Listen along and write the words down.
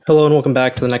Hello and welcome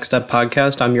back to the Next Step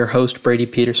podcast. I'm your host, Brady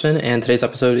Peterson, and today's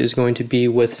episode is going to be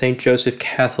with St. Joseph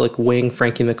Catholic wing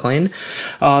Frankie McLain.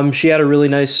 She had a really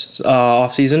nice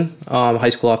off-season, high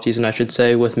school off-season, I should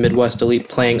say, with Midwest Elite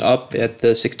playing up at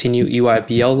the 16U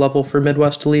EYBL level for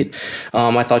Midwest Elite.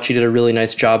 I thought she did a really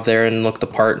nice job there and looked the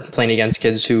part, playing against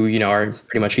kids who, are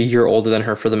pretty much a year older than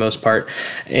her for the most part,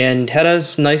 and had a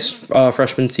nice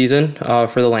freshman season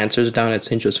for the Lancers down at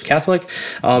St. Joseph Catholic.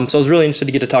 So I was really interested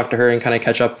to get to talk to her and kind of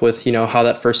catch up with how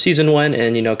that first season went,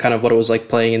 and kind of what it was like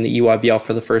playing in the EYBL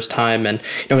for the first time, and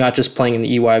not just playing in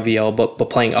the EYBL but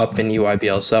playing up in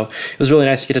EYBL. So it was really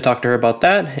nice to get to talk to her about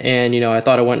that, and I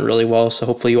thought it went really well. So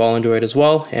hopefully you all enjoy it as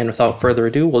well. And without further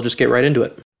ado, we'll just get right into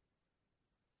it.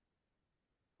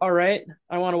 All right.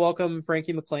 I want to welcome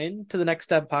Frankie McLain to the Next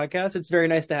Step podcast. It's very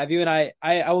nice to have you. And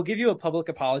I will give you a public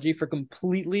apology for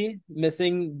completely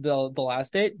missing the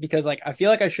last date, because I feel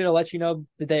like I should have let you know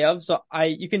the day of. So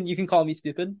you can call me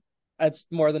stupid. That's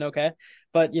more than okay.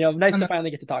 But nice Oh, to no, finally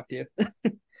get to talk to you.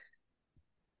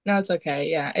 no, it's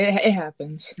okay. Yeah, it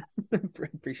happens.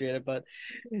 Appreciate it. But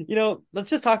let's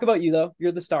just talk about you though.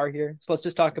 You're the star here. So let's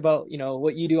just talk about,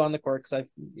 what you do on the court, because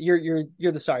you're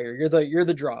the star here. You're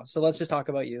the draw. So let's just talk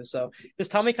about you. So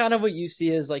just tell me kind of what you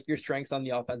see as like your strengths on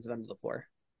the offensive end of the floor.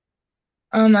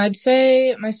 I'd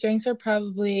say my strengths are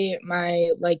probably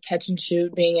my like catch and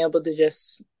shoot, being able to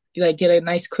just like get a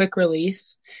nice quick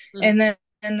release, Mhm. and then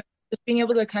just being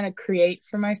able to kind of create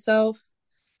for myself.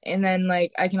 And then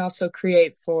like I can also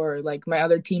create for like my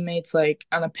other teammates, like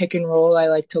on a pick and roll. I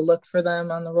like to look for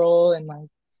them on the roll and like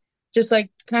just like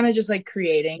kind of just like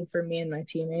creating for me and my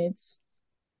teammates.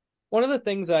 One of the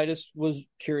things I just was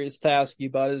curious to ask you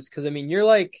about is because I mean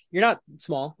you're not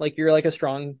small, like you're like a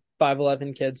strong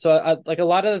 5'11" kid. So like a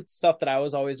lot of the stuff that I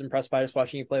was always impressed by just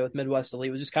watching you play with Midwest Elite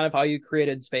was just kind of how you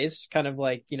created space, kind of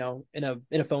like in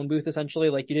a phone booth essentially.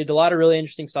 Like you did a lot of really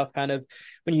interesting stuff, kind of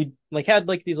when you like had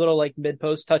like these little like mid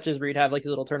post touches where you'd have like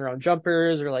these little turnaround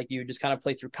jumpers, or like you just kind of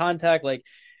play through contact. Like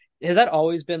has that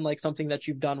always been like something that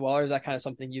you've done well, or is that kind of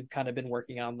something you've kind of been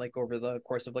working on like over the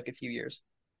course of like a few years?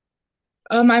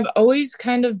 I've always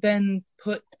kind of been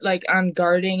put like on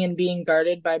guarding and being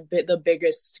guarded by the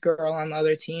biggest girl on the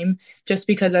other team, just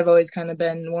because I've always kind of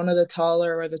been one of the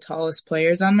taller or the tallest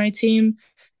players on my team.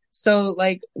 So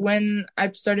like when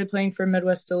I started playing for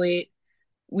Midwest Elite,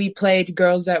 we played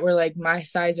girls that were like my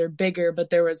size or bigger, but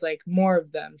there was like more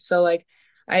of them. So like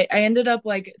I ended up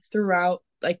like throughout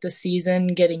like the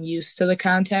season getting used to the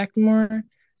contact more.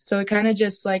 So it kind of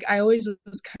just like I always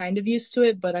was kind of used to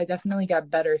it, but I definitely got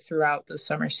better throughout the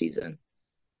summer season.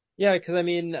 Yeah, because I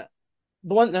mean,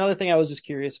 another thing I was just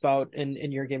curious about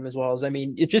in your game as well is, I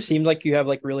mean, it just seems like you have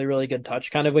like really really good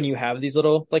touch, kind of when you have these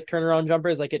little like turnaround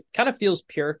jumpers. Like it kind of feels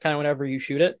pure, kind of whenever you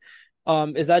shoot it.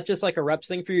 Is that just like a reps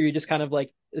thing for you? You just kind of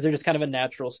like, is there just kind of a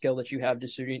natural skill that you have to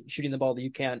shooting the ball that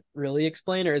you can't really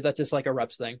explain, or is that just like a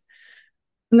reps thing?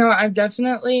 No, I've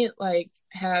definitely like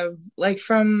have like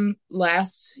from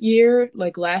last year,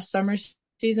 like last summer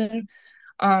season,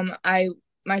 I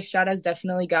my shot has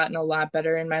definitely gotten a lot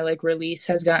better and my like release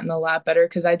has gotten a lot better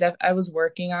because I was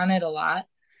working on it a lot.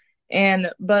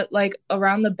 And but like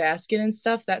around the basket and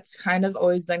stuff, that's kind of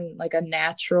always been like a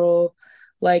natural,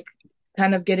 like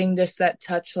kind of getting just that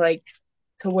touch like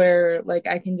to where like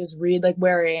I can just read like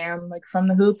where I am like from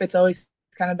the hoop. It's always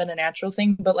kind of been a natural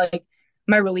thing. But like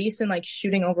my release and like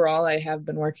shooting overall I have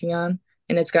been working on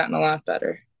and it's gotten a lot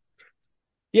better.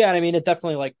 Yeah, and I mean it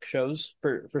definitely like shows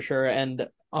for sure. And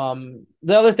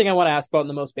the other thing I want to ask about in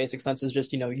the most basic sense is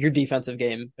just your defensive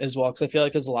game as well, because I feel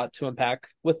like there's a lot to unpack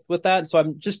with that. So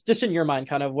I'm just in your mind,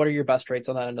 kind of what are your best traits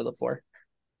on that end of the floor?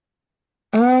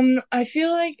 I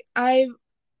feel like I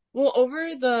well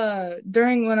over the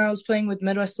during when I was playing with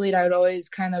Midwest Lead, I would always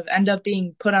kind of end up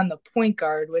being put on the point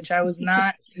guard, which I was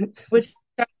not, which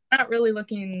I'm not really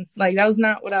looking like that was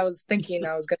not what I was thinking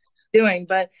I was going to be doing.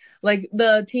 But like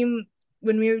the team,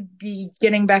 when we would be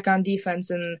getting back on defense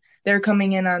and they're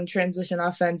coming in on transition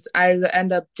offense, I would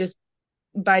end up just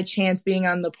by chance being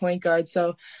on the point guard.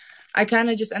 So I kind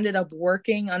of just ended up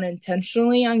working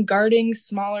unintentionally on guarding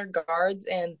smaller guards,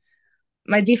 and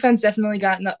my defense definitely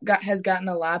has gotten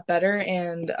a lot better,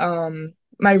 and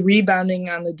my rebounding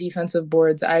on the defensive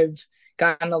boards I've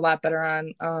gotten a lot better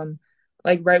on.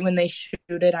 Like right when they shoot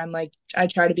it, I'm like I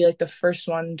try to be like the first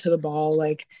one to the ball,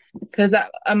 like because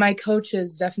my coach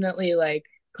has definitely like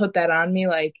put that on me,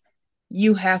 like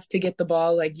you have to get the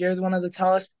ball, like you're one of the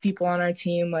tallest people on our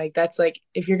team, like that's like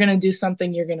if you're gonna do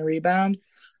something, you're gonna rebound.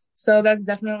 So that's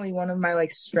definitely one of my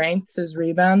like strengths is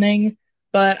rebounding,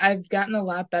 but I've gotten a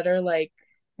lot better like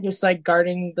just like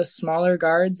guarding the smaller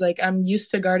guards. Like I'm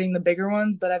used to guarding the bigger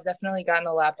ones, but I've definitely gotten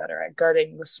a lot better at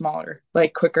guarding the smaller,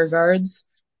 like quicker guards,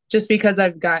 just because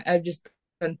I've just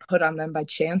been put on them by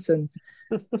chance and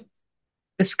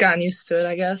just gotten used to it,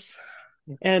 I guess.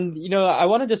 And I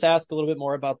want to just ask a little bit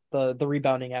more about the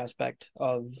rebounding aspect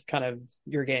of kind of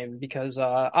your game because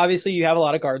obviously you have a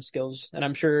lot of guard skills, and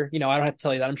I'm sure I don't have to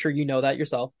tell you that. I'm sure you know that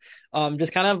yourself.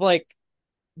 Just kind of like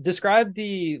describe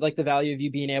the value of you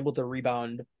being able to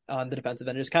rebound on the defensive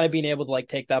end, just kind of being able to like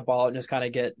take that ball and just kind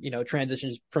of get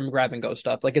transitions from grab and go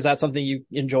stuff. Like, is that something you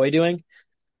enjoy doing?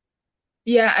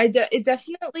 Yeah, it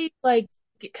definitely like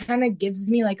it kind of gives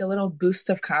me like a little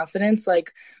boost of confidence,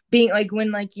 like being like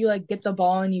when like you like get the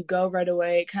ball and you go right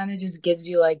away, it kind of just gives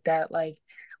you like that like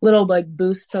little like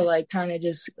boost to like kind of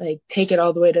just like take it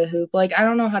all the way to hoop. Like I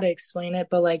don't know how to explain it,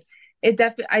 but like I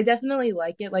definitely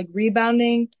like it. Like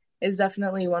rebounding is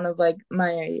definitely one of like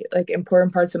my like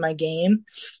important parts of my game.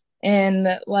 And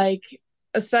like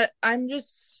I'm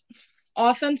just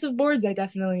offensive boards I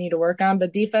definitely need to work on,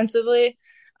 but defensively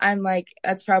I'm like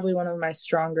that's probably one of my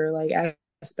stronger like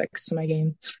aspects to my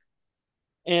game.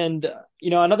 And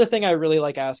another thing I really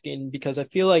like asking because I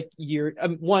feel like you're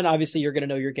one, obviously you're going to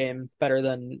know your game better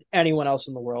than anyone else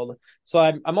in the world. So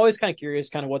I'm always kind of curious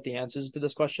kind of what the answers to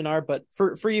this question are. But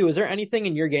for you, is there anything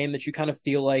in your game that you kind of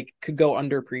feel like could go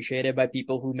underappreciated by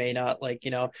people who may not like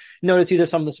notice either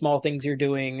some of the small things you're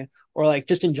doing or like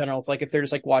just in general, like if they're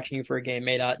just like watching you for a game,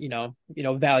 may not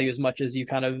value as much as you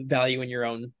kind of value in your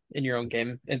own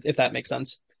game, if that makes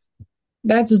sense.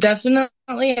 That's definitely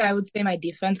I would say my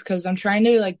defense because I'm trying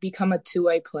to like become a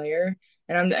two-way player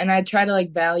and I try to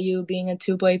like value being a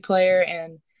two-way player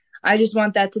and I just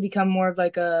want that to become more of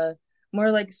like a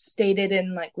more like stated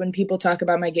in like when people talk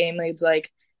about my game like it's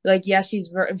like yeah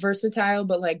she's versatile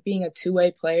but like being a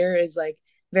two-way player is like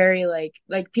very like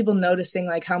people noticing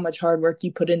like how much hard work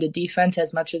you put into defense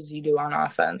as much as you do on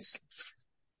offense.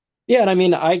 Yeah, and I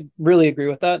mean, I really agree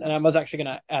with that, and I was actually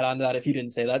going to add on to that if you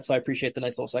didn't say that, so I appreciate the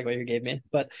nice little segue you gave me.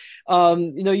 But,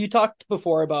 you talked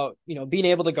before about being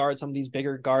able to guard some of these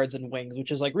bigger guards and wings,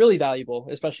 which is like really valuable,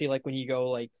 especially like when you go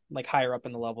like higher up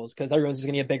in the levels, because everyone's just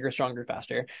going to get bigger, stronger,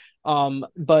 faster.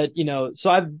 But so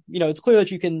I've it's clear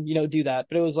that you can do that,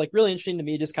 but it was like really interesting to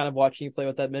me just kind of watching you play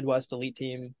with that Midwest elite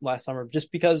team last summer, just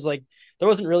because like there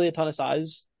wasn't really a ton of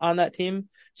size on that team.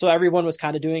 So everyone was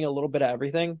kind of doing a little bit of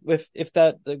everything. If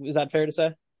that is that fair to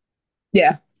say?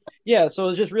 Yeah. Yeah, so it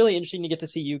was just really interesting to get to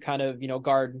see you kind of,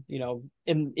 guard,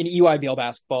 in EYBL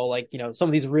basketball, like, some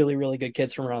of these really, really good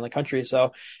kids from around the country.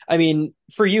 So, I mean,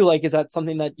 for you, like, is that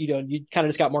something that, you kind of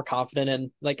just got more confident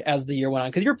in, like, as the year went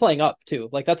on? Because you're playing up too.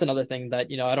 Like, that's another thing that,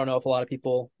 I don't know if a lot of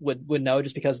people would know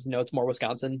just because, it's more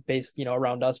Wisconsin based,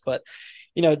 around us. But,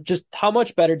 just how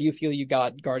much better do you feel you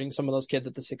got guarding some of those kids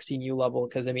at the 16U level?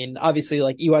 Because, I mean, obviously,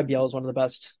 like, EYBL is one of the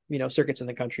best, circuits in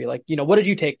the country. Like, what did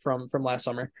you take from last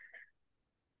summer?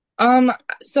 Um,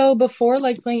 so before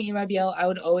like playing EYBL, I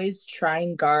would always try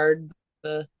and guard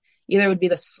the either it would be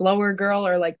the slower girl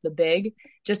or like the big,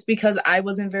 just because I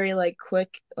wasn't very like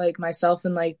quick like myself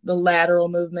in like the lateral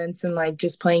movements and like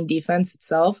just playing defense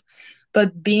itself.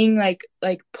 But being like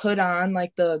put on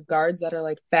like the guards that are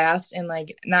like fast and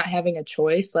like not having a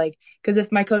choice, like because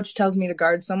if my coach tells me to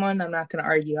guard someone, I'm not gonna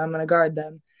argue. I'm gonna guard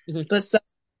them. Mhm. But so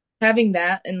having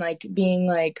that and like being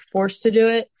like forced to do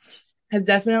it has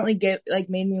definitely get like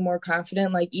made me more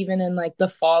confident like even in like the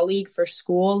fall league for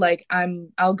school like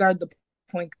I'll guard the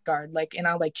point guard like and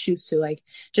I'll like choose to like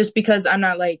just because I'm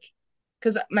not like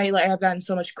because my like I've gotten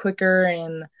so much quicker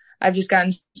and I've just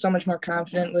gotten so much more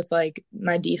confident with like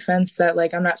my defense that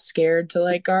like I'm not scared to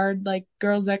like guard like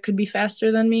girls that could be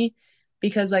faster than me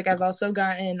because like I've also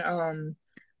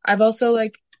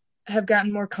like have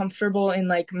gotten more comfortable in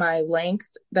like my length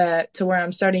that to where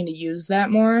I'm starting to use that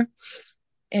more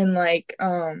and like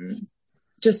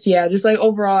just yeah just like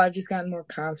overall I've just gotten more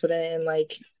confident in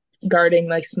like guarding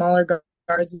like smaller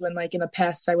guards when like in the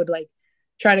past I would like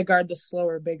try to guard the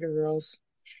slower bigger girls.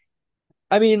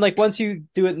 I mean, like once you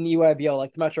do it in the UIBL,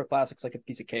 like the Metro Classic's like a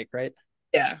piece of cake, right?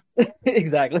 Yeah.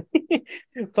 Exactly.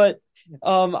 But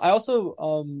I also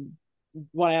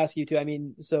want to ask you too. I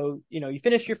mean, so you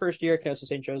finished your first year at Canosa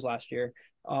St. Joe's last year.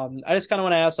 I just kind of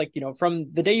want to ask, like,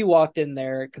 from the day you walked in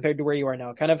there compared to where you are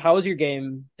now, kind of how has your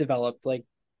game developed? Like,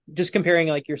 just comparing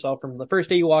like yourself from the first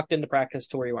day you walked into practice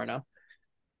to where you are now.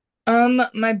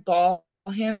 My ball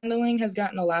handling has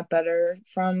gotten a lot better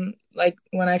from like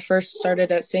when I first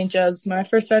started at St. Joe's. When I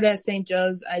first started at St.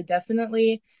 Joe's, I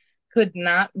definitely could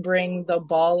not bring the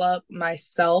ball up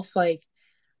myself like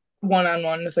one on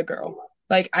one with a girl.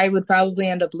 Like I would probably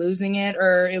end up losing it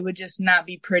or it would just not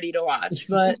be pretty to watch.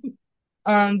 But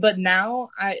But now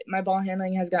my ball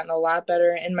handling has gotten a lot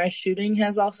better and my shooting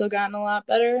has also gotten a lot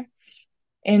better.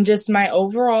 And just my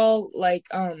overall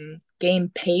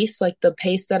game pace, like the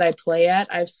pace that I play at,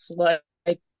 I've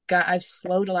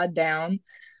slowed a lot down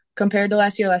compared to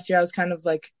last year. Last year I was kind of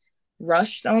like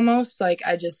rushed almost. Like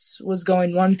I just was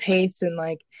going one pace and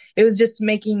like it was just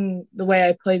making the way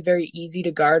I play very easy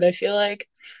to guard, I feel like.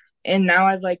 And now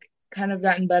I've like kind of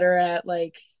gotten better at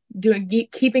like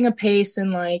keeping a pace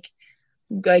and like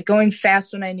going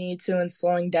fast when I need to and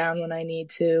slowing down when I need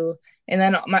to. And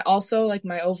then my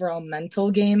overall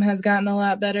mental game has gotten a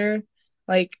lot better.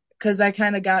 Like cuz I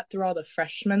kind of got through all the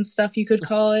freshman stuff you could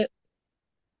call it.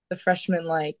 The freshman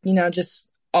just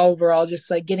overall just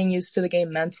like getting used to the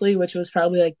game mentally, which was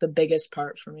probably like the biggest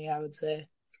part for me, I would say.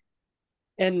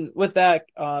 And with that,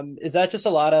 is that just a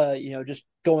lot of, just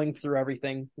going through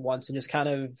everything once and just kind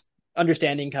of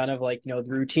understanding kind of like, the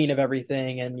routine of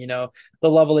everything and, the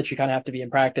level that you kind of have to be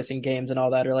in practice and games and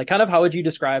all that? Or like kind of how would you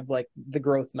describe like the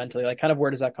growth mentally? Like kind of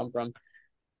where does that come from?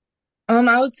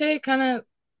 I would say kind of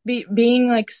being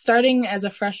like starting as a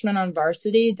freshman on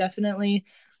varsity, definitely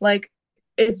like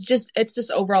it's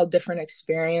just overall different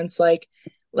experience. Like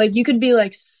you could be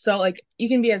like so like you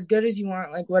can be as good as you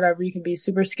want, like whatever, you can be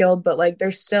super skilled, but like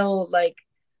there's still like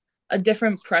a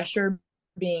different pressure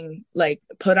being like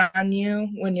put on you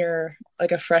when you're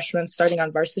like a freshman starting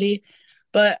on varsity.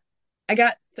 But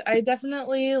I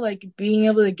definitely like being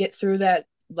able to get through that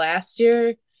last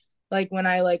year, like when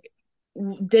I like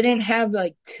didn't have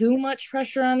like too much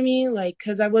pressure on me, like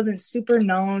because I wasn't super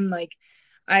known, like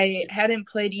I hadn't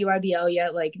played EYBL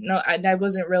yet, like no, I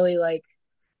wasn't really like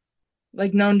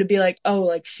known to be like, oh,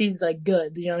 like she's like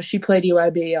good, she played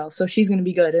EYBL, so she's gonna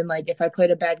be good. And like if I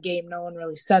played a bad game, no one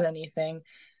really said anything.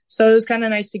 So it was kind of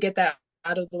nice to get that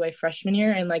out of the way freshman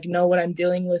year and like know what I'm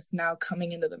dealing with now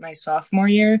coming into my sophomore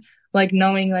year, like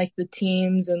knowing like the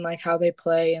teams and like how they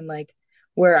play and like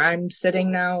where I'm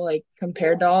sitting now, like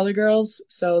compared to all the girls.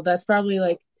 So that's probably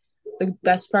like the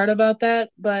best part about that.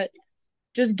 But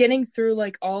just getting through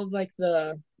like all of like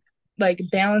the like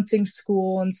balancing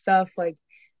school and stuff, like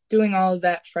doing all of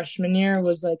that freshman year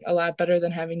was like a lot better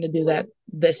than having to do that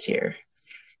this year.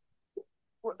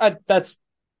 That's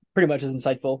pretty much as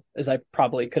insightful as I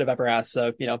probably could have ever asked.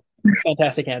 So,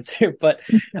 fantastic answer. But,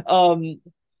 um,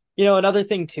 another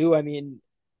thing too, I mean,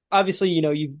 obviously,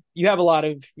 you have a lot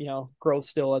of, growth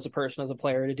still as a person, as a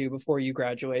player to do before you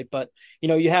graduate. But,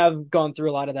 you have gone through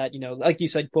a lot of that, like you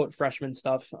said, quote, freshman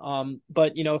stuff.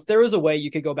 But, if there was a way you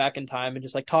could go back in time and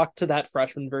just like talk to that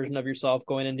freshman version of yourself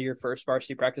going into your first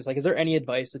varsity practice, like, is there any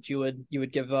advice that you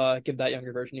would give that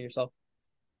younger version of yourself?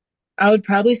 I would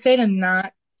probably say to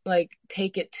not like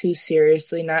take it too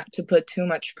seriously, not to put too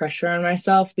much pressure on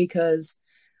myself because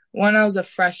when I was a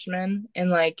freshman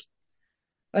and like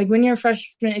when you're a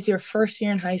freshman, it's your first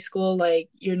year in high school, like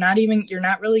you're not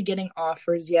really getting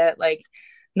offers yet. Like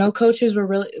no coaches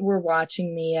were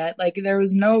watching me yet. Like there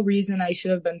was no reason I should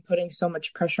have been putting so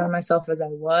much pressure on myself as I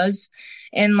was.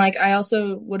 And like I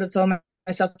also would have told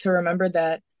myself to remember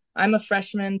that I'm a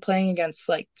freshman playing against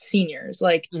like seniors.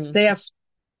 Like Mhm. they have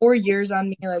 4 years on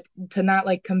me, like to not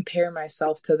like compare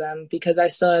myself to them because I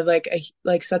still have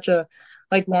like such a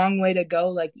like long way to go.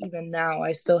 Like even now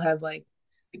I still have like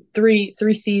three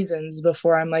seasons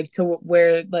before I'm like to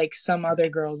where like some other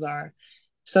girls are.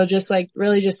 So just like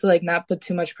really just to like not put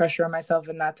too much pressure on myself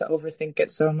and not to overthink it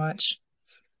so much.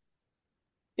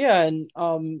 Yeah, and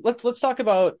let's talk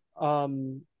about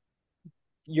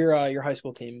your high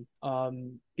school team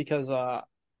because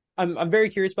I'm very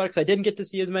curious about it because I didn't get to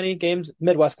see as many games.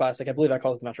 Midwest Classic, I believe I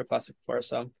called it the Metro Classic before,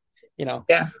 so you know,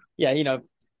 Yeah. yeah,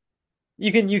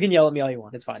 you can yell at me all you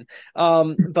want, it's fine.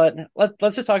 But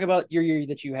let's just talk about your year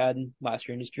that you had last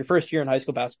year and just your first year in high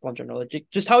school basketball in general.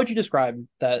 Just how would you describe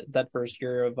that first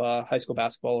year of high school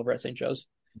basketball over at St. Joe's?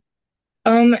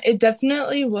 It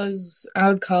definitely was, I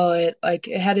would call it like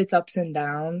it had its ups and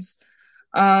downs.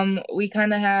 We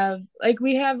kind of have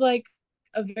like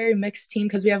a very mixed team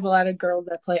because we have a lot of girls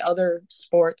that play other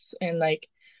sports and like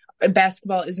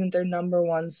basketball isn't their number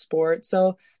one sport.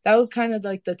 So that was kind of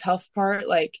like the tough part,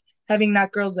 like having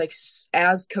not girls like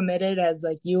as committed as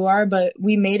like you are, but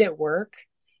we made it work.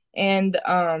 And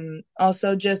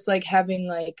also just like having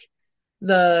like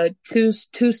the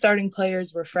two starting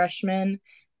players were freshmen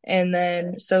and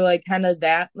then so like kind of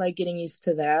that like getting used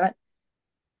to that,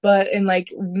 but and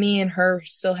like me and her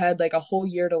still had like a whole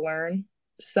year to learn.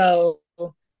 So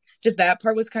just that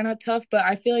part was kind of tough, but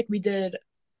I feel like we did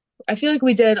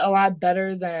a lot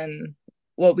better than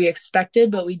what we expected,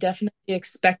 but we definitely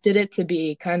expected it to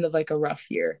be kind of like a rough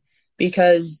year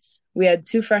because we had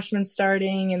two freshmen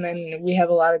starting and then we have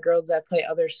a lot of girls that play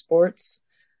other sports.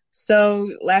 So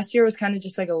last year was kind of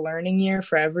just like a learning year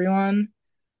for everyone,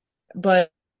 but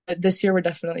this year we're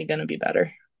definitely going to be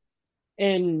better.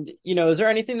 And, is there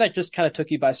anything that just kind of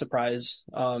took you by surprise?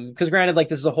 Because granted, like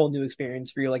this is a whole new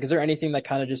experience for you. Like, is there anything that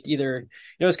kind of just either,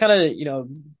 it's kind of,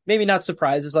 maybe not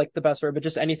surprise is like the best word, but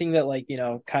just anything that like,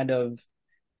 kind of,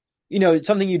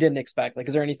 something you didn't expect. Like,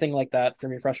 is there anything like that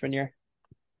from your freshman year?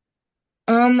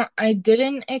 I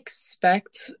didn't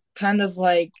expect kind of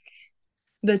like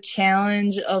the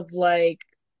challenge of like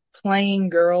playing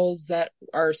girls that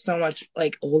are so much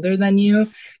like older than you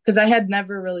because I had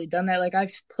never really done that. Like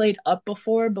I've played up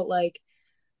before, but like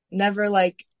never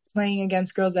like playing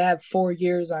against girls that have 4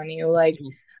 years on you. Like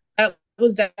that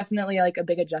was definitely like a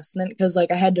big adjustment because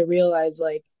like I had to realize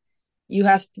like you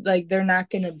have to like they're not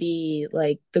gonna be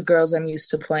like the girls I'm used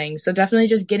to playing. So definitely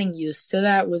just getting used to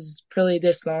that was really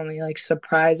just the only like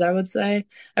surprise I would say.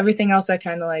 Everything else I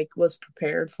kind of like was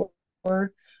prepared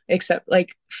for, except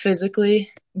like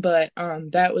physically, but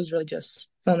that was really just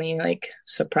the only like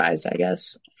surprise I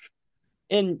guess.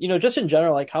 And, just in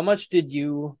general, like how much did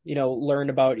you, learn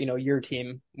about, your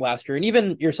team last year and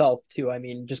even yourself too? I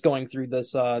mean, just going through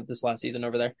this last season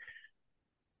over there.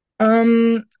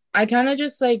 I kind of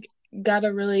just like got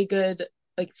a really good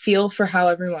like feel for how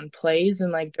everyone plays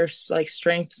and like their like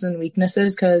strengths and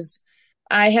weaknesses because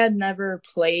I had never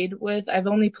played with I've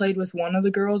only played with one of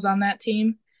the girls on that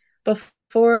team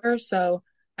before, so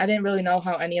I didn't really know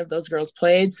how any of those girls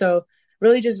played. So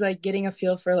really just like getting a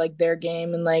feel for like their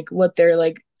game and like what their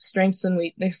like strengths and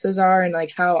weaknesses are and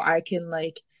like how I can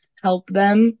like help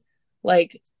them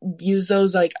like use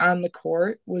those like on the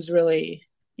court was really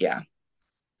yeah.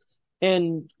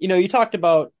 And you talked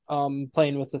about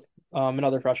playing with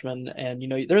another freshman, and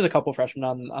there's a couple freshmen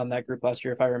on that group last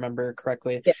year, if I remember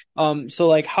correctly. Yeah. So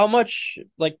like, how much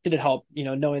like did it help,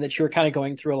 knowing that you were kind of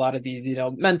going through a lot of these,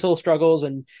 mental struggles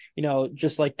and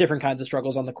just like different kinds of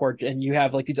struggles on the court, and you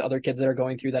have like these other kids that are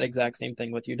going through that exact same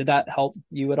thing with you. Did that help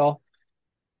you at all?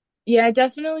 Yeah, it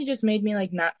definitely just made me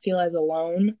like not feel as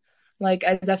alone. Like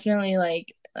I definitely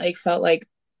like felt like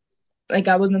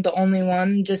I wasn't the only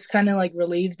one. Just kind of like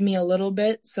relieved me a little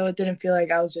bit, so it didn't feel like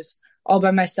I was just all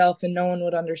by myself and no one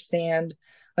would understand.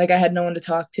 Like I had no one to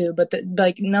talk to, but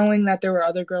like knowing that there were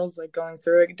other girls like going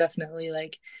through it definitely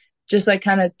like just like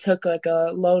kind of took like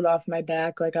a load off my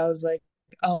back. Like I was like,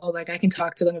 oh, like I can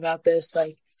talk to them about this.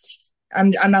 Like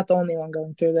I'm not the only one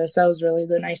going through this. That was really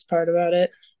the nice part about it.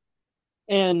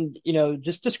 And,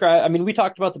 just describe, I mean, we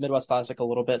talked about the Midwest Classic a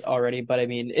little bit already, but I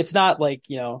mean, it's not like,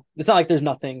 it's not like there's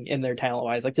nothing in there talent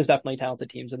wise. Like there's definitely talented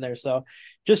teams in there. So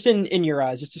just in your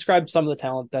eyes, just describe some of the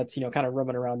talent that's, kind of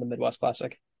roaming around the Midwest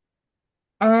Classic.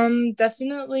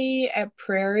 Definitely at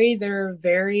Prairie, they're a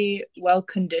very well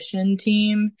conditioned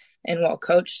team and well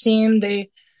coached team.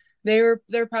 They're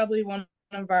probably one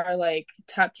of our like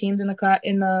top teams in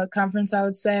the conference, I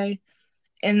would say.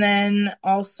 And then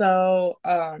also,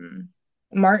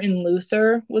 Martin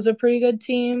Luther was a pretty good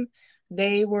team.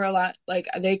 They were a lot like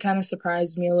they kind of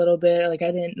surprised me a little bit. Like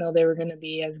I didn't know they were going to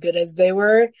be as good as they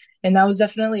were, and that was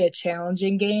definitely a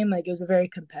challenging game. Like it was a very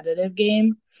competitive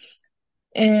game.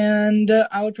 And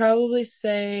I would probably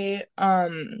say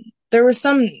there were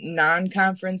some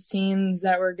non-conference teams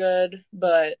that were good,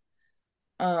 but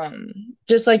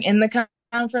just like in the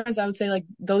conference, I would say like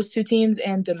those two teams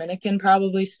and Dominican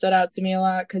probably stood out to me a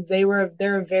lot because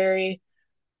they're very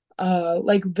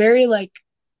like very like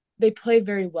they play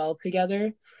very well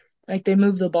together. Like they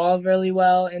move the ball really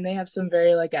well and they have some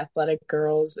very like athletic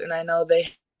girls. And I know they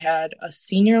had a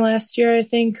senior last year, I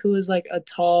think, who was like a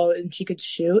tall and she could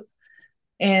shoot.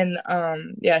 And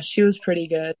yeah, she was pretty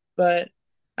good, but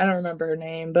I don't remember her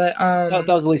name. But That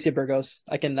was Alicia Burgos.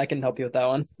 I can help you with that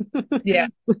one. yeah,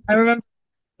 I remember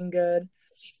being good.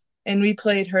 And we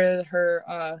played her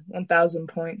 1,000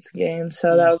 points game,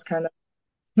 so that was kind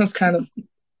of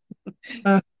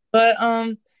uh, but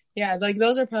yeah, like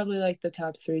those are probably like the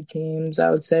top three teams I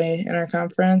would say in our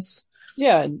conference.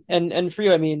 Yeah, and for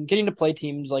you, I mean, getting to play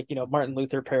teams like, Martin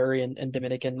Luther, Perry and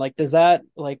Dominican, like does that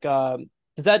like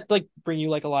bring you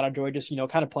like a lot of joy just,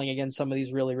 kind of playing against some of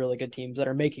these really, really good teams that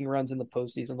are making runs in the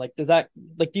postseason? Like does that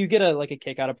like do you get a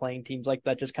kick out of playing teams like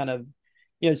that just kind of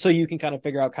so you can kind of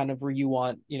figure out kind of where you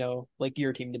want, like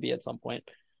your team to be at some point?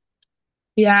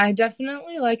 Yeah, I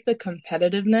definitely like the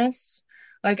competitiveness.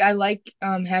 Like I like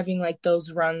having like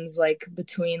those runs like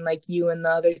between like you and the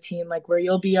other team, like where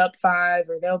you'll be up five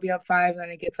or they'll be up five and then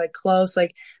it gets like close.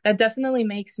 Like that definitely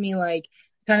makes me like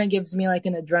kind of gives me like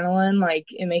an adrenaline. Like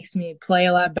it makes me play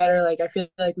a lot better. Like I feel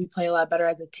like we play a lot better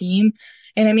as a team.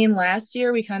 And I mean last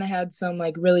year we kind of had some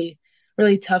like really,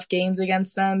 really tough games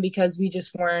against them because we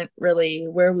just weren't really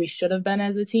where we should have been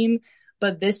as a team.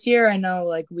 But this year, I know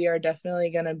like we are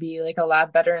definitely gonna be like a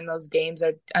lot better in those games.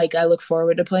 I look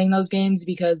forward to playing those games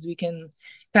because we can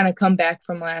kind of come back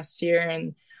from last year,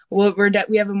 and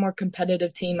we have a more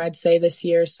competitive team, I'd say, this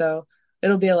year. So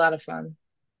it'll be a lot of fun.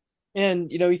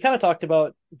 And you kind of talked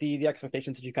about the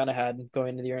expectations that you kind of had going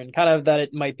into the year, and kind of that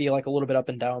it might be like a little bit up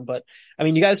and down. But I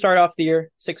mean, you guys started off the year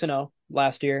 6-0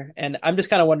 last year, and I'm just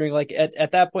kind of wondering, like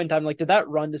at that point in time, like did that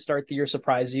run to start the year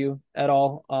surprise you at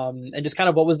all? And just kind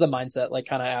of what was the mindset like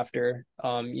kind of after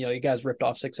you guys ripped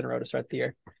off six in a row to start the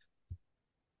year?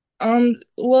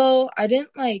 Well, I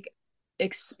didn't like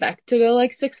expect to go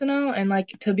like 6-0, and like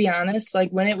to be honest,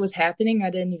 like when it was happening, I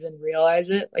didn't even realize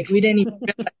it. Like we didn't even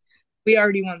we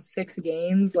already won 6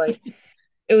 games. Like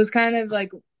it was kind of like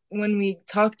when we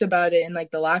talked about it in like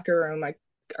the locker room, like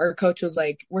our coach was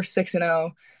like, "We're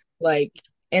 6-0," like,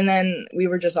 and then we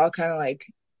were just all kind of like,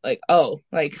 "Oh,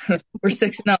 like we're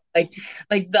 6-0," like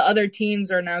the other teams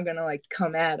are now gonna like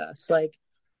come at us. Like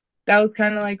that was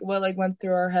kind of like what like went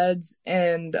through our heads,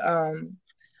 and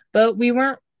but we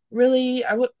weren't really.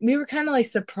 We were kind of like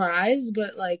surprised,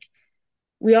 but like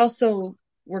we also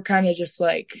were kind of just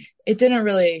like it didn't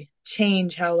really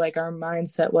change how like our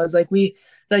mindset was. Like we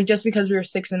like just because we were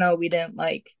 6-0, we didn't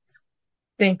like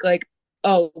think like,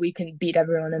 oh, we can beat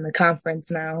everyone in the conference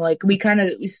now. Like we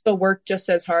still worked just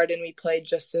as hard and we played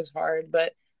just as hard,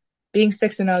 but being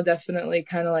 6-0 definitely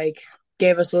kind of like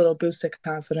gave us a little boost of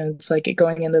confidence like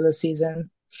going into the season.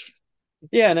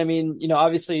 Yeah, and I mean,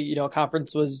 obviously, the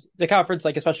conference,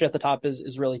 like especially at the top,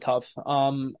 is really tough.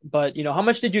 But how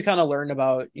much did you kind of learn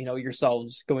about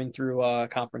yourselves going through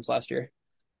conference last year?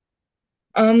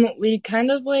 We kind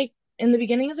of like in the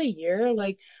beginning of the year,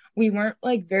 like we weren't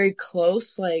like very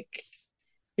close. Like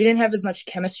we didn't have as much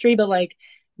chemistry, but like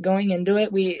going into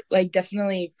it, we like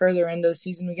definitely further into the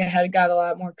season, we got a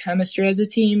lot more chemistry as a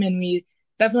team, and we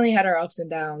definitely had our ups and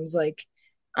downs, like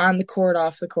on the court,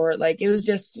 off the court. Like it was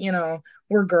just,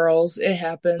 we're girls, it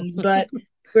happens, but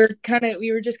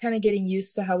we were just kind of getting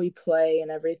used to how we play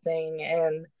and everything,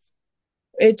 and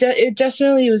it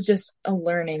definitely was just a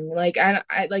learning. Like I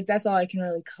like that's all I can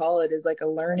really call it is like a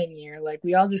learning year. Like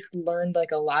we all just learned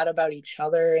like a lot about each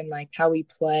other and like how we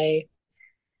play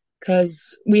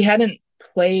because we hadn't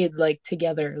played like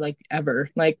together like ever.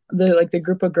 Like the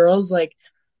group of girls like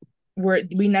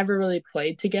we never really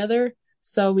played together.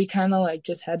 So we kind of like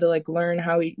just had to like learn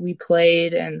how we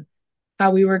played and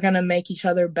how we were gonna make each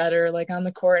other better like on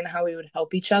the court and how we would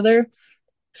help each other.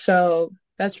 So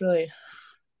that's really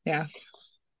yeah.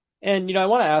 And I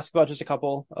want to ask about just a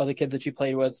couple of the kids that you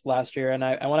played with last year, and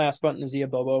I want to ask about Nazia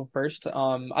Bobo first.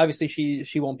 Obviously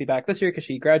she won't be back this year because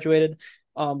she graduated.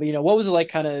 But what was it like,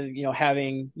 kind of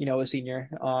having a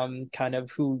senior, kind of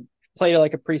who played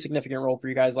like a pretty significant role for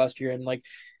you guys last year, and like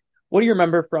what do you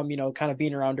remember from kind of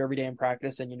being around her every day in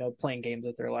practice and playing games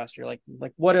with her last year? Like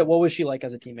what was she like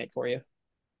as a teammate for you?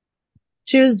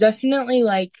 She was definitely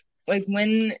like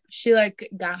when she like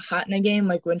got hot in a game,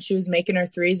 like when she was making her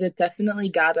threes, it definitely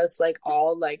got us like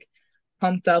all like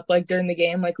pumped up like during the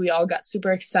game. Like we all got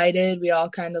super excited. We all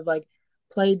kind of like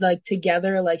played like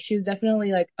together. Like she was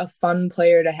definitely like a fun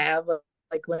player to have.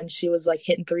 Like when she was like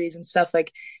hitting threes and stuff,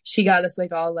 like she got us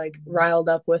like all like riled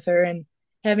up with her, and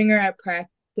having her at practice,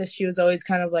 she was always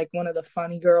kind of like one of the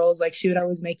funny girls. Like she would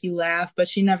always make you laugh, but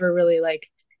she never really like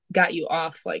got you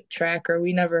off like track, or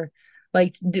we never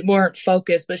like weren't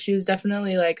focused, but she was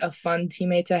definitely like a fun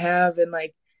teammate to have, and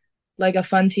like a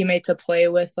fun teammate to play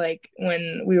with, like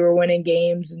when we were winning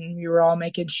games and we were all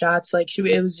making shots. Like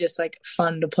it was just like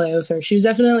fun to play with her. She was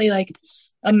definitely like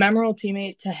a memorable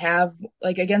teammate to have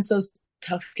like against those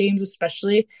tough games,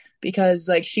 especially because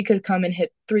like she could come and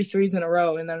hit three threes in a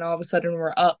row, and then all of a sudden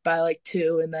we're up by like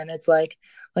two, and then it's like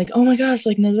oh my gosh,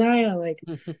 like Nazaya, like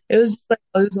it was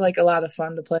like a lot of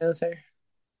fun to play with her.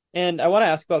 And I want to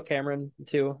ask about Cameron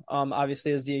too.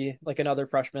 Obviously as the like another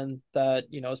freshman that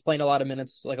was playing a lot of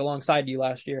minutes like alongside you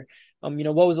last year.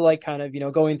 What was it like, kind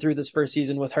of going through this first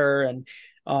season with her, and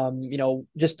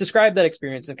just describe that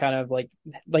experience and kind of like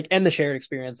and the shared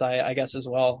experience I guess as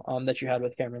well that you had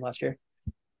with Cameron last year.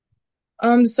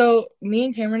 So me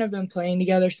and Cameron have been playing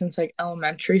together since like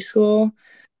elementary school.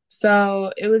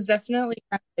 So it was definitely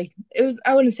kind of like it was,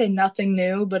 I wouldn't say nothing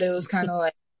new, but it was kind of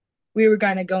like we were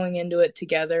kind of going into it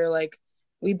together. Like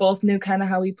we both knew kind of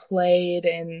how we played,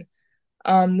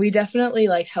 and we definitely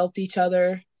like helped each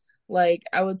other. Like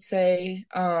I would say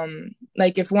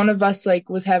like if one of us like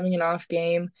was having an off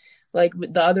game, like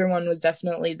the other one was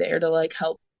definitely there to like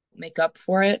help make up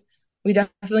for it. We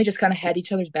definitely just kind of had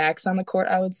each other's backs on the court,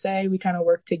 I would say. We kind of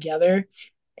worked together,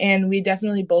 and we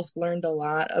definitely both learned a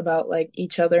lot about like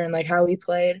each other and like how we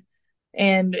played.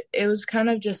 And it was kind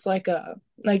of just like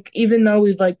like even though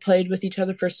we've like played with each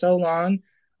other for so long,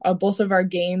 both of our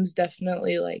games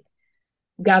definitely like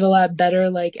got a lot better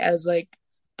like as a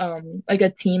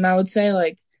team, I would say.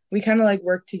 Like we kind of like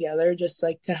work together just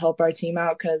like to help our team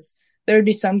out because there would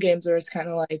be some games where it's kind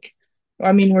of like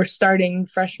I mean we're starting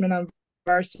freshmen on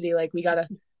varsity, like we gotta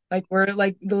like we're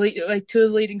like like two of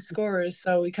the leading scorers,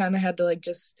 so we kind of had to like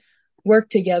just work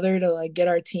together to like get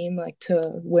our team like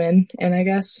to win. And I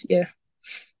guess yeah.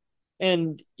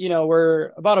 And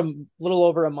we're about a little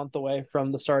over a month away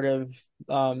from the start of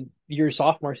your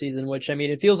sophomore season, which I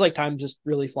mean, it feels like time's just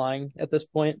really flying at this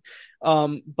point.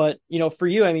 But for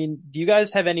you, I mean, do you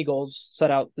guys have any goals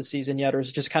set out this season yet, or is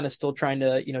it just kind of still trying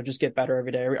to just get better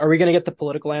every day? Are we going to get the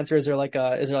political answer? Is there like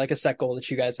a set goal that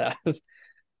you guys have?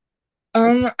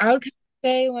 I would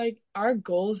say like our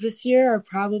goals this year are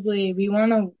probably we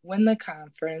want to win the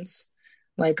conference,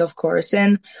 like of course,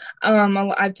 and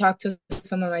I've talked to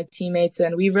some of my teammates,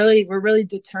 and we're really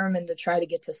determined to try to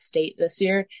get to state this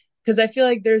year because I feel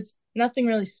like there's nothing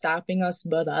really stopping us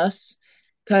but us,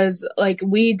 because like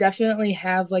we definitely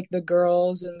have like the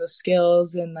girls and the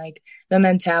skills and like the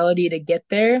mentality to get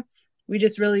there. We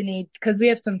just really need because we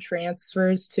have some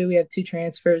transfers too. We have two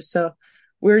transfers, so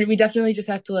we definitely just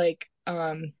have to like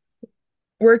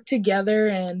work together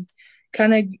and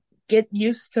kind of get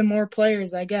used to more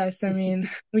players, I guess. I mean,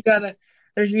 we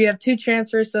have two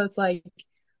transfers, so it's like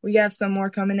we have some more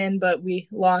coming in, but we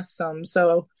lost some.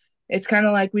 So it's kind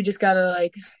of like we just got to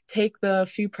like take the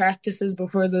few practices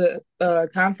before the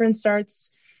conference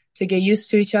starts to get used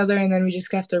to each other, and then we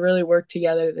just have to really work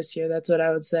together this year. That's what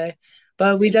I would say.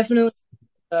 But we definitely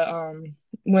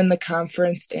win the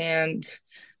conference and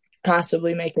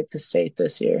possibly make it to state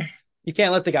this year. You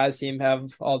can't let the guys team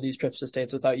have all these trips to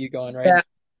states without you going, right? Yeah.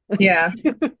 Yeah.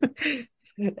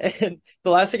 And the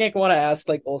last thing I want to ask,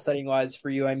 like goal setting wise for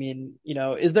you, I mean,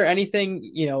 is there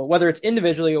anything, whether it's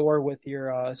individually or with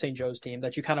your St. Joe's team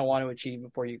that you kind of want to achieve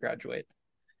before you graduate?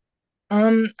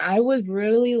 I would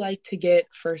really like to get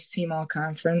first team all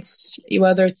conference,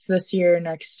 whether it's this year or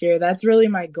next year. That's really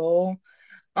my goal.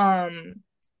 Um,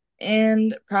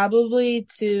 and probably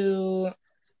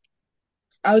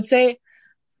I would say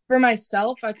for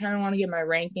myself, I kind of want to get my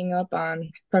ranking up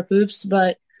on Prep Hoops,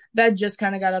 but that just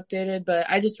kind of got updated. But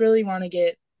I just really want to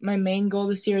get my main goal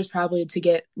this year is probably to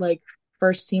get like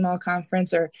first team all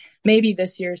conference or maybe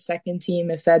this year's second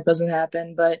team if that doesn't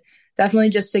happen. But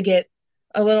definitely just to get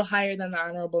a little higher than the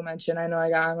honorable mention. I know I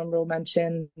got honorable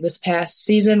mention this past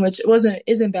season, which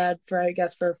isn't bad for I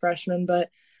guess for a freshman, but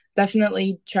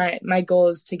definitely try. My goal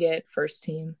is to get first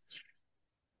team.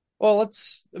 Well,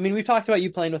 I mean, we've talked about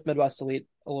you playing with Midwest Elite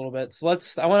a little bit. So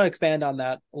I want to expand on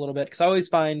that a little bit because I always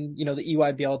find, the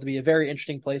EYBL to be a very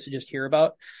interesting place to just hear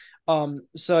about.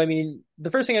 So, I mean, the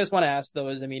first thing I just want to ask though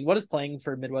is, I mean, what has playing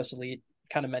for Midwest Elite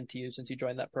kind of meant to you since you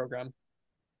joined that program?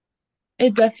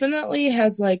 It definitely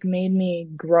has like made me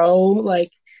grow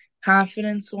like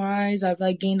confidence wise. I've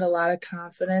like gained a lot of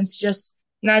confidence, just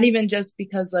not even just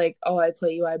because like oh I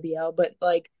play UIBL, but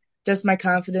like just my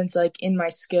confidence like in my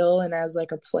skill and as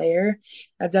like a player.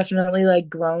 I've definitely like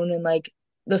grown in like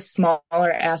the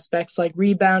smaller aspects like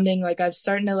rebounding. Like I've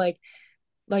starting to like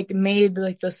made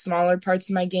like the smaller parts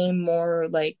of my game more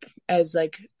like as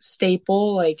like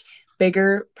staple, like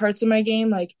bigger parts of my game,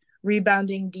 like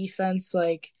rebounding, defense,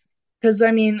 like because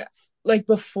I mean, like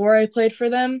before I played for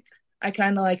them, I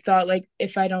kind of like thought like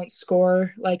if I don't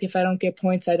score, like if I don't get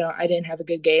points, I didn't have a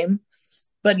good game.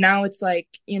 But now it's like,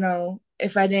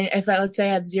 if I let's say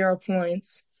I had 0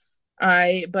 points,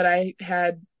 but I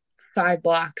had 5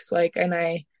 blocks, like, and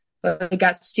I like,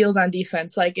 got steals on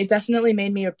defense. Like, it definitely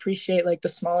made me appreciate like the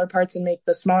smaller parts and make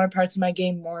the smaller parts of my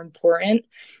game more important.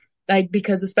 Like,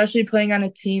 because especially playing on a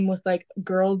team with like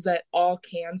girls that all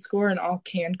can score and all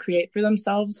can create for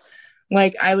themselves.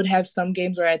 Like, I would have some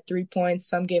games where I had 3 points,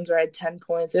 some games where I had 10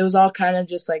 points. It was all kind of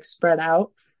just like spread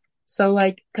out. So,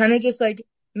 like, kind of just like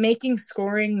making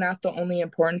scoring not the only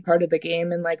important part of the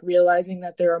game and like realizing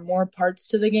that there are more parts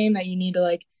to the game that you need to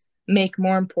like make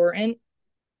more important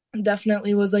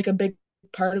definitely was like a big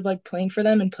part of like playing for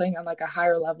them and playing on like a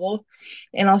higher level.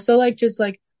 And also like just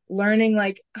like learning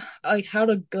like how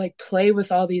to like play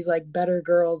with all these like better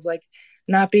girls, like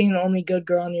not being the only good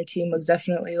girl on your team was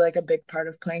definitely like a big part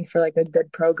of playing for like a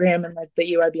good program and like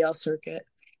the UIBL circuit.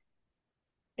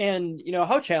 And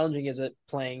how challenging is it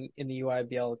playing in the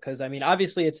UIBL? Because I mean,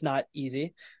 obviously it's not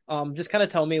easy. Just kind of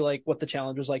tell me like what the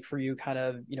challenge was like for you, kind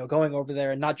of going over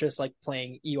there and not just like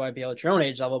playing EYBL at your own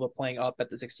age level, but playing up at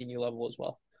the 16U level as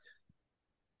well.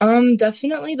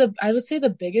 Definitely I would say the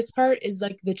biggest part is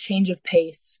like the change of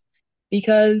pace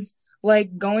because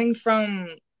like going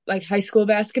from like high school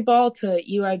basketball to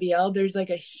EYBL, there's like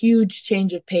a huge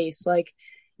change of pace. Like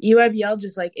EYBL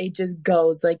just like it just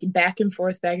goes like back and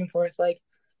forth.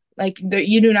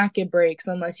 You do not get breaks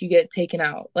unless you get taken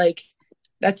out. Like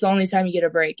that's the only time you get a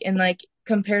break. And like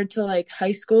compared to like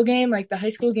high school game, like the high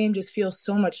school game just feels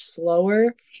so much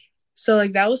slower. So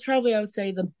like that was probably I would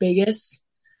say the biggest.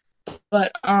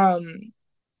 But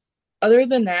other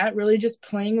than that, really just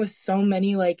playing with so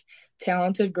many like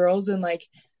talented girls and like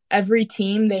every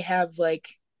team they have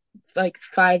like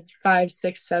five,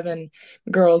 six, seven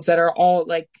girls that are all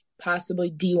like possibly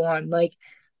D1. Like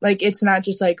it's not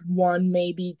just like one,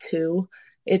 maybe two.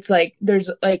 It's like there's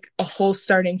like a whole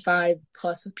starting five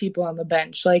plus people on the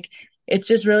bench. Like it's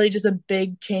just really just a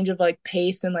big change of like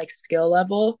pace and like skill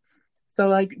level. So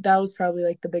like that was probably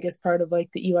like the biggest part of like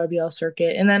the EYBL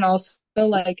circuit. And then also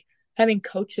like having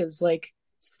coaches like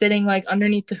sitting like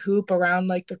underneath the hoop around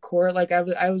like the court. Like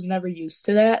I was never used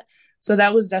to that. So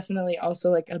that was definitely also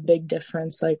like a big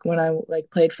difference like when I like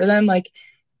played for them like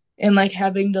and like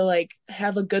having to like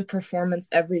have a good performance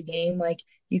every game like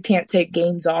you can't take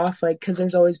games off like cuz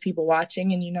there's always people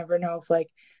watching and you never know if like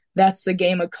that's the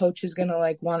game a coach is going to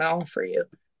like want to offer you.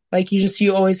 Like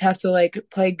you always have to like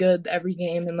play good every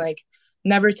game and like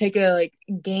never take a like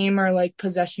game or like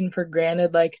possession for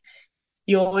granted. Like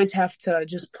you always have to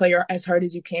just play as hard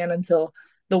as you can until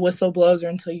the whistle blows or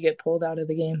until you get pulled out of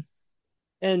the game.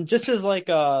 And just as like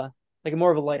a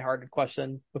more of a lighthearted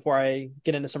question before I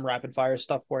get into some rapid fire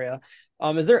stuff for you,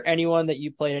 is there anyone that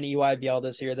you played in EYBL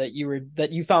this year that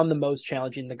you found the most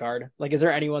challenging to guard? Like, is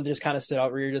there anyone that just kind of stood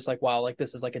out where you're just like, wow, like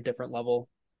this is like a different level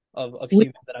of We,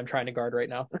 human that I'm trying to guard right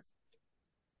now?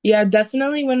 yeah,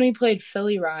 definitely when we played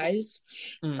Philly Rise.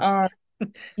 Mm. Um,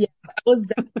 yeah, that was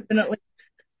definitely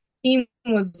team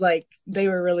was like they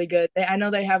were really good. I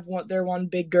know they have their one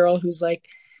big girl who's like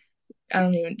I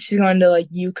don't even she's going to like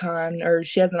UConn or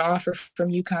she has an offer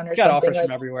from UConn or Got something offers like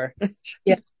from everywhere.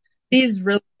 yeah. She's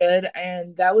really good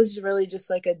and that was really just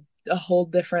like a whole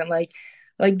different like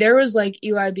there was like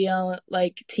EYBL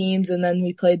like teams and then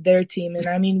we played their team and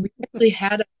I mean we actually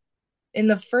had in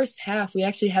the first half, we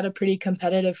actually had a pretty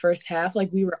competitive first half.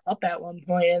 Like we were up at one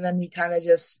point, and then we kind of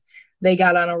just they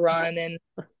got on a run, and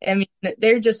I mean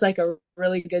they're just like a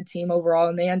really good team overall,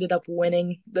 and they ended up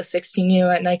winning the 16U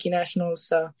at Nike Nationals.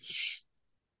 So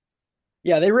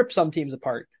Yeah, they ripped some teams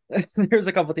apart. There's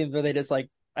a couple teams where they just like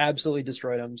absolutely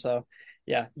destroyed them. So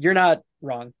yeah, you're not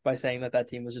wrong by saying that that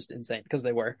team was just insane because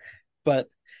they were. But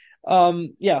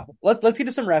yeah, let's get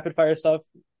to some rapid fire stuff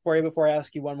for you before I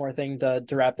ask you one more thing to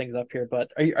wrap things up here.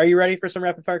 But are you ready for some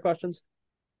rapid fire questions?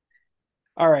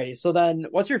 Alrighty. So then,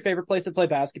 what's your favorite place to play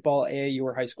basketball, AAU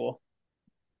or high school?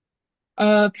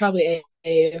 probably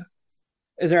a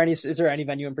Is there any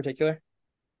venue in particular?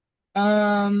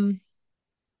 um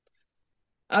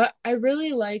I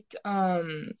really liked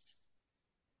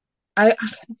I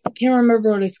can't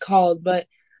remember what it's called, but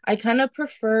I kind of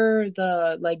prefer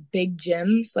the like big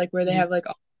gyms, like where they Mhm. have like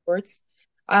all sports.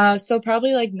 So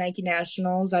probably like Nike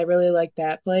Nationals. I really like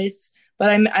that place, but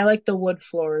I like the wood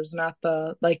floors, not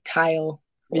the like tile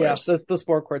Yeah, floors. the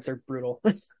sport courts are brutal.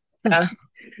 Yeah.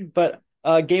 But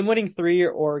game winning three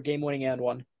or game winning and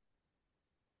one.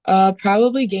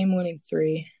 Probably game winning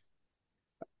three.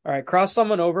 All right, cross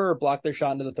someone over or block their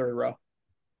shot into the third row.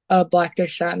 Black their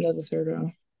shot into the third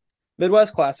row.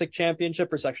 Midwest Classic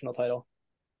Championship or sectional title.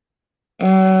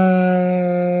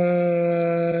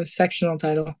 Sectional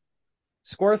title.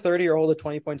 Score 30 or hold a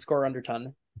 20-point score under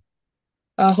 10.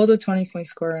 Hold a 20-point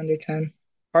score under 10.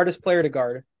 Hardest player to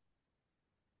guard.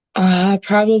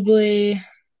 Probably.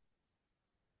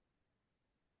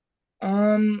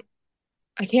 Um,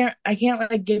 I can't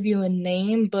like give you a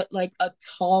name, but like a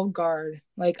tall guard,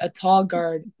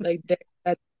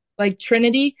 that like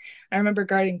Trinity. I remember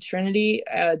guarding Trinity,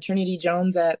 Trinity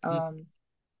Jones at Hmm,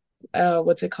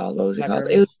 what's it called? What was it never called?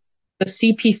 heard of It him. was the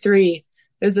CP3.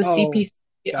 It was the Oh, CP3,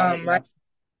 got it. Yeah. right?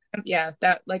 Yeah,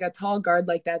 that like a tall guard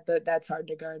like that, that's hard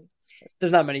to guard.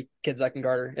 There's not many kids that can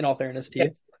guard her, in all fairness Yeah,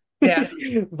 to yeah.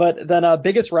 you. But then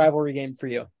biggest rivalry game for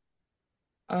you.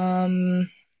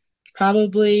 Um,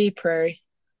 Probably Prairie.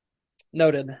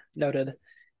 Noted. Noted.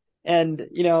 And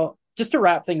just to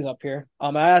wrap things up here, I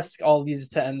ask all these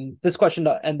to end this question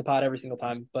to end the pod every single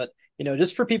time. But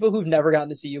just for people who've never gotten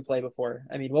to see you play before,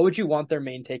 I mean, what would you want their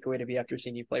main takeaway to be after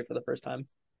seeing you play for the first time?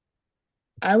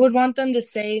 I would want them to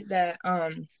say that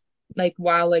like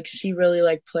wow, like she really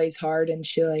like plays hard and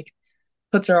she like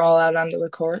puts her all out onto the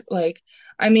court. Like,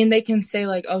 I mean, they can say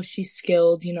like, oh, she's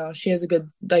skilled, she has a good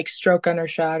like stroke on her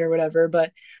shot or whatever.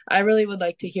 But I really would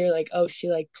like to hear like, oh, she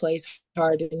like plays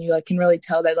hard, and you like can really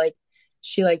tell that like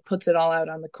she like puts it all out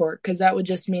on the court because that would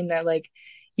just mean that like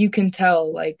you can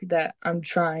tell like that I'm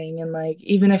trying, and like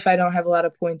even if I don't have a lot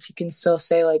of points, you can still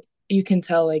say like you can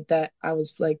tell like that I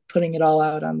was like putting it all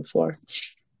out on the floor.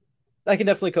 I can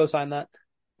definitely co-sign that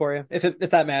for you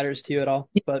if that matters to you at all.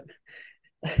 But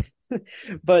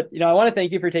I want to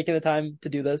thank you for taking the time to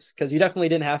do this because you definitely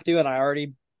didn't have to, and I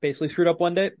already basically screwed up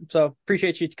one day. So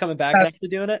appreciate you coming back and actually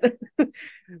doing it.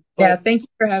 Yeah, But thank you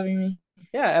for having me.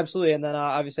 yeah, absolutely. And then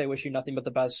obviously I wish you nothing but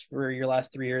the best for your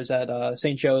last 3 years at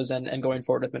St. Joe's and going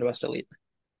forward with Midwest Elite.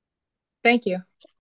 Thank you.